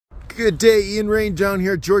Good day, Ian Rain down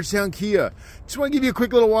here at Georgetown Kia. Just want to give you a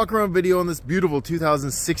quick little walk around video on this beautiful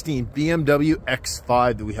 2016 BMW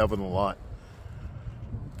X5 that we have on the lot.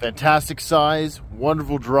 Fantastic size,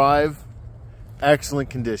 wonderful drive, excellent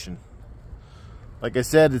condition. Like I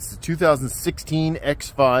said, it's the 2016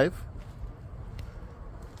 X5.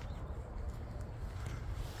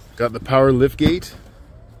 Got the power liftgate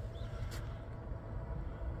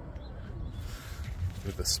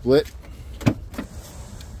with a split.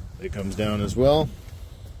 It comes down as well.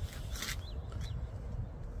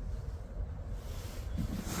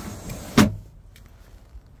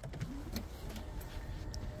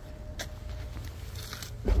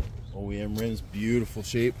 OEM rims, beautiful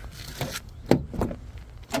shape.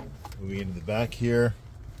 Moving into the back here,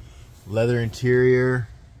 leather interior,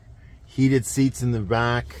 heated seats in the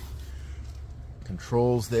back,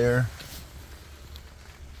 controls there.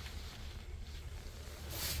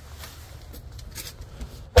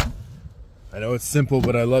 I know it's simple,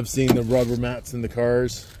 but I love seeing the rubber mats in the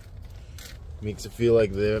cars. Makes it feel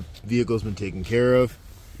like the vehicle's been taken care of.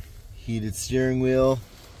 Heated steering wheel,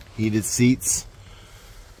 heated seats.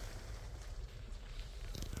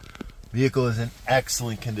 Vehicle is in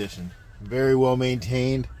excellent condition. Very well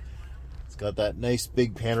maintained. It's got that nice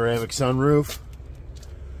big panoramic sunroof.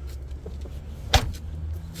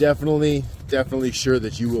 Definitely sure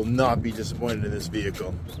that you will not be disappointed in this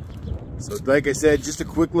vehicle. So like I said, just a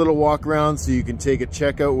quick little walk around so you can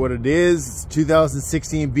check out what it is. It's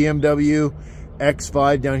 2016 BMW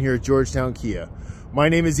X5 down here at Georgetown Kia. My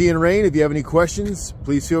name is Ian Rain. If you have any questions,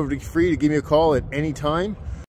 please feel free to give me a call at any time.